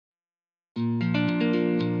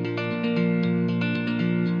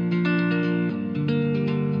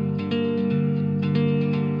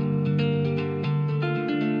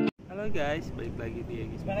lagi di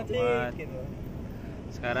Egis Mana Muhammad. gitu.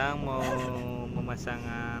 Sekarang mau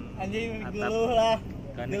memasangan Anjing atap dulu lah.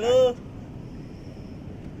 kan Dulu.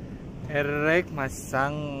 Erek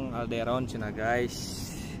masang alderon cina guys.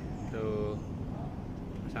 Tuh.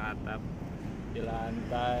 Masang atap di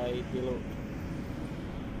lantai 3.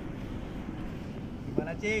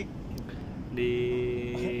 Gimana, Cik? Di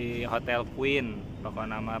Hotel Queen. Pokok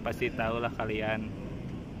nama pasti tahu lah kalian.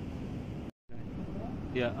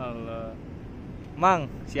 Ya Allah. Mang,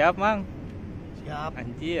 siap Mang? Siap.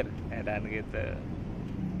 Anjir, edan gitu.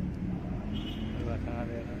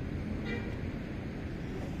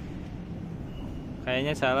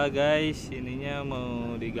 Kayaknya salah guys, ininya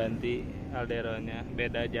mau diganti alderonnya,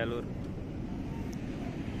 beda jalur.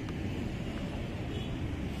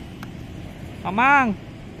 Mamang,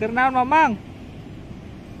 kenal Mamang?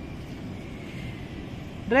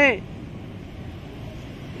 Dre.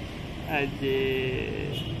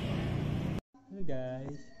 Anjir. Halo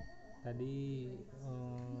guys, tadi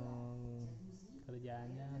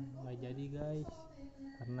kerjaannya nggak jadi guys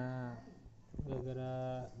karena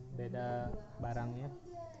gara-gara beda barangnya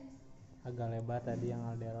agak lebar tadi yang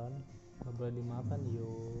alderon, nggak boleh dimakan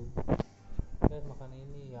yuk guys. Makan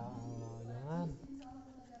ini ya Allah, jangan,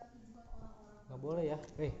 nggak boleh ya,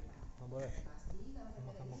 nggak boleh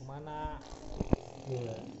makan. Mau kemana?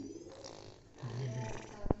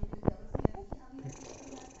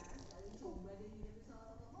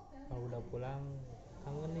 Kalau udah pulang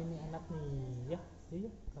kangen ini anak nih ya,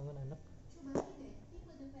 iya kangen anak.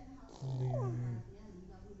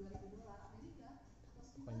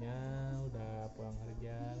 Pokoknya udah pulang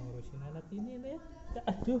kerja ngurusin anak ini deh.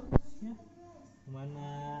 Aduh ya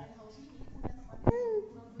kemana?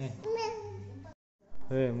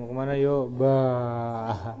 Mau kemana yuk?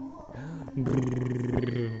 Bah.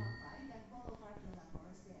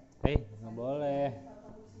 Nggak boleh.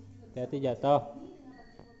 Hati-hati jatuh.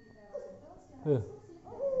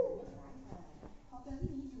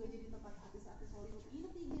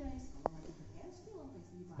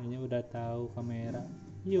 Kayaknya udah tahu kamera.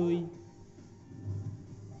 Yoi.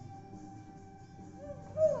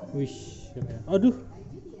 Wish. Aduh.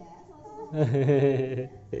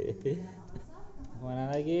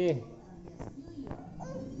 Kemana lagi?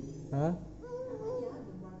 Hah?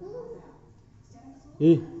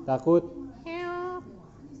 Ih, takut.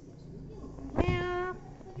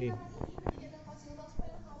 Ih.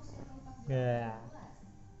 Ya.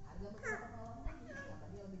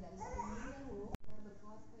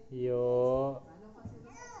 Yo.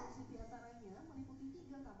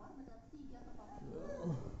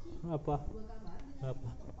 Apa?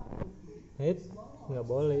 Nggak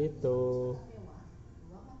boleh itu.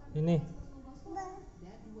 Ini.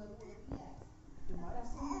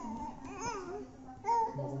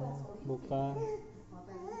 Bukan.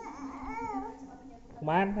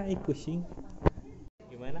 Kemana kucing?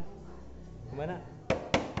 Gimana?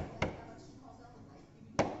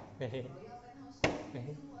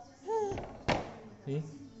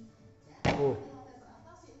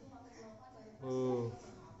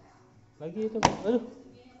 Lagi itu. Aduh.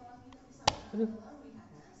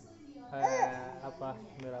 Apa?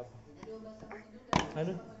 Berapa?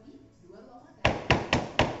 Aduh.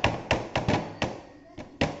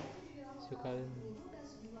 Sekali.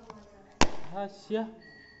 Asyah.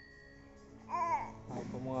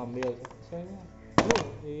 Apa mau ambil? Saya.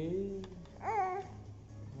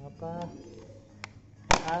 Apa?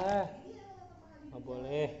 Nggak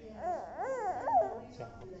boleh.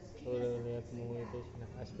 Udah lihat semua itu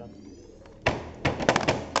asbak.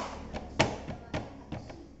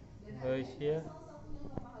 Guys ya.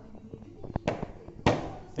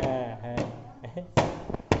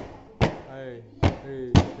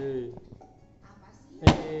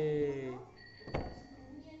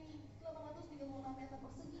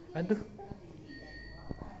 Aduh.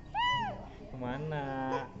 Kemana?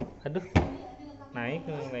 Aduh. Naik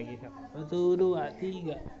lagi. 1, 2,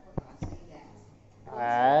 3.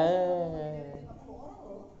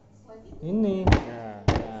 Ini.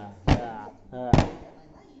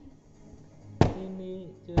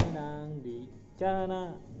 Ini cenang di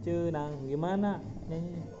cana cenang gimana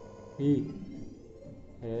nyanyi?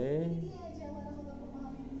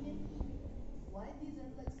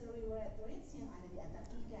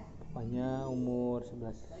 Pokoknya umur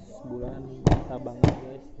 11 bulan kita banget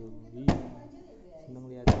guys tuh. Seneng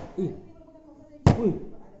lihat.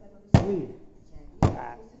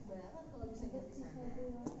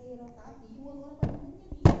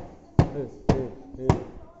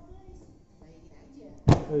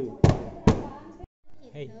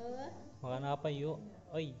 Makan apa yuk?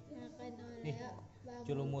 Oi.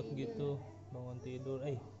 Culumut gitu bangun tidur.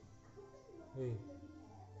 Wih,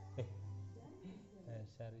 eh,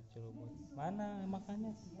 dasar celumut. Mana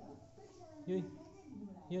makannya? Yuy,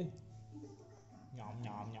 yuy. Nyam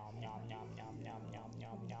nyam nyam nyam nyam nyam nyam nyam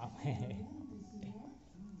nyam nyam.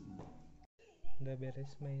 Udah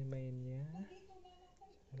beres main-mainnya.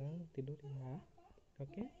 Sekarang tidur ya.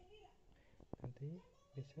 Oke? Nanti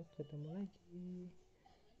besok ketemu lagi.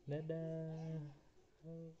 Dadah.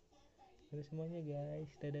 Dadah semuanya guys.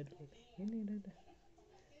 Dadah dulu. Ini dadah.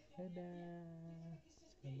 Dadah.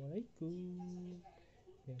 Assalamualaikum.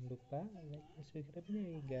 Jangan lupa like dan subscribe-nya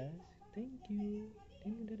ya guys. Thank you.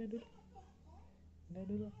 Ini dadah dulu. Dadah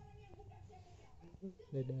dulu.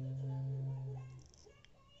 Dadah.